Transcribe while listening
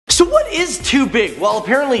So what is too big? Well,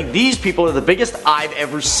 apparently these people are the biggest I've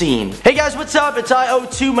ever seen. Hey guys, what's up? It's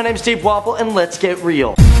IO2, my name's Dave Waffle, and let's get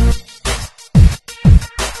real.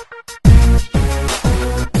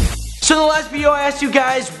 So in the last video I asked you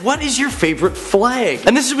guys, what is your favorite flag?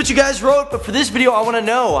 And this is what you guys wrote, but for this video I want to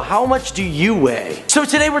know, how much do you weigh? So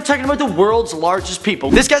today we're talking about the world's largest people.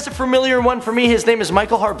 This guy's a familiar one for me, his name is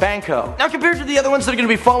Michael Harbanko. Now compared to the other ones that are going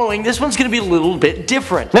to be following, this one's going to be a little bit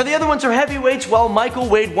different. Now the other ones are heavyweights, while Michael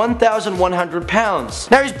weighed 1,100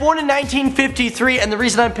 pounds. Now he's born in 1953, and the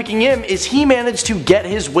reason I'm picking him is he managed to get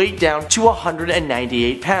his weight down to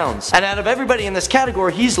 198 pounds. And out of everybody in this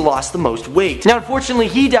category, he's lost the most weight. Now unfortunately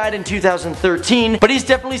he died in 2013, but he's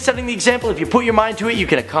definitely setting the example. If you put your mind to it, you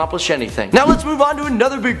can accomplish anything. Now let's move on to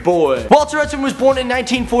another big boy. Walter Hudson was born in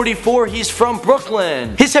 1944. He's from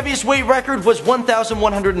Brooklyn. His heaviest weight record was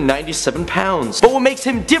 1,197 pounds. But what makes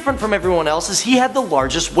him different from everyone else is he had the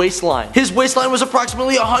largest waistline. His waistline was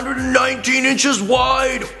approximately 119 inches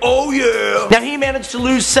wide. Oh yeah! Now he managed to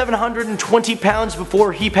lose 720 pounds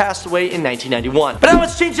before he passed away in 1991. But now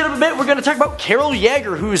let's change it up a bit. We're going to talk about Carol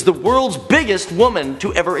Yeager, who is the world's biggest woman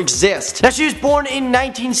to ever exist. Now she was born in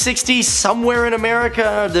 1960 somewhere in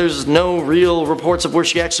America. There's no real reports of where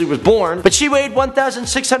she actually was born, but she weighed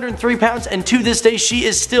 1,603 pounds, and to this day she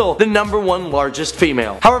is still the #1 largest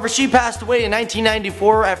female. However, she passed away in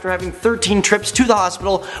 1994 after having 13 trips to the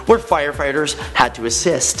hospital where firefighters had to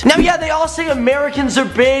assist. Now yeah, they all say Americans are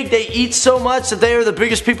big, they eat so much that they are the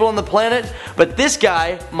biggest people on the planet, but this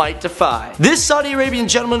guy might defy. This Saudi Arabian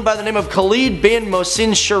gentleman by the name of Khalid bin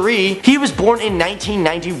Mohsin Shari, he was born in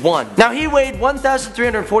 1991. Now he weighed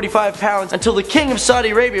 1,345 pounds until the king of Saudi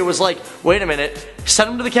Arabia was like, wait a minute,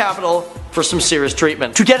 send him to the capital for some serious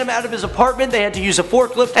treatment. To get him out of his apartment, they had to use a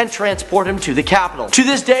forklift and transport him to the capital. To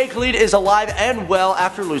this day, Khalid is alive and well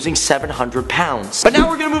after losing 700 pounds. But now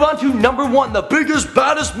we're gonna move on to #1, the biggest,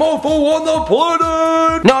 baddest mofo on the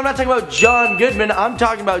planet! No, I'm not talking about John Goodman, I'm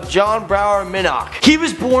talking about John Brower Minnock. He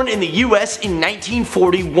was born in the US in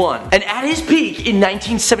 1941, and at his peak in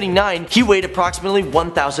 1979, he weighed approximately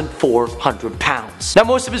 1,400 pounds. Now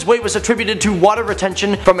most of his weight was attributed to water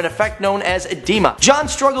retention from an effect known as edema. John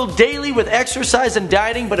struggled daily with exercise and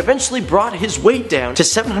dieting, but eventually brought his weight down to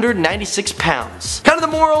 796 pounds. Kind of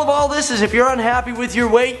the moral of all this is if you're unhappy with your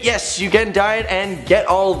weight, yes, you can diet and get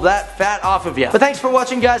all of that fat off of you. But thanks for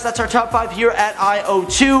watching, guys. That's our top 5 here at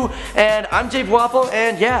IO2, and I'm Dave Waffle,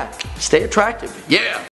 and yeah, stay attractive. Yeah!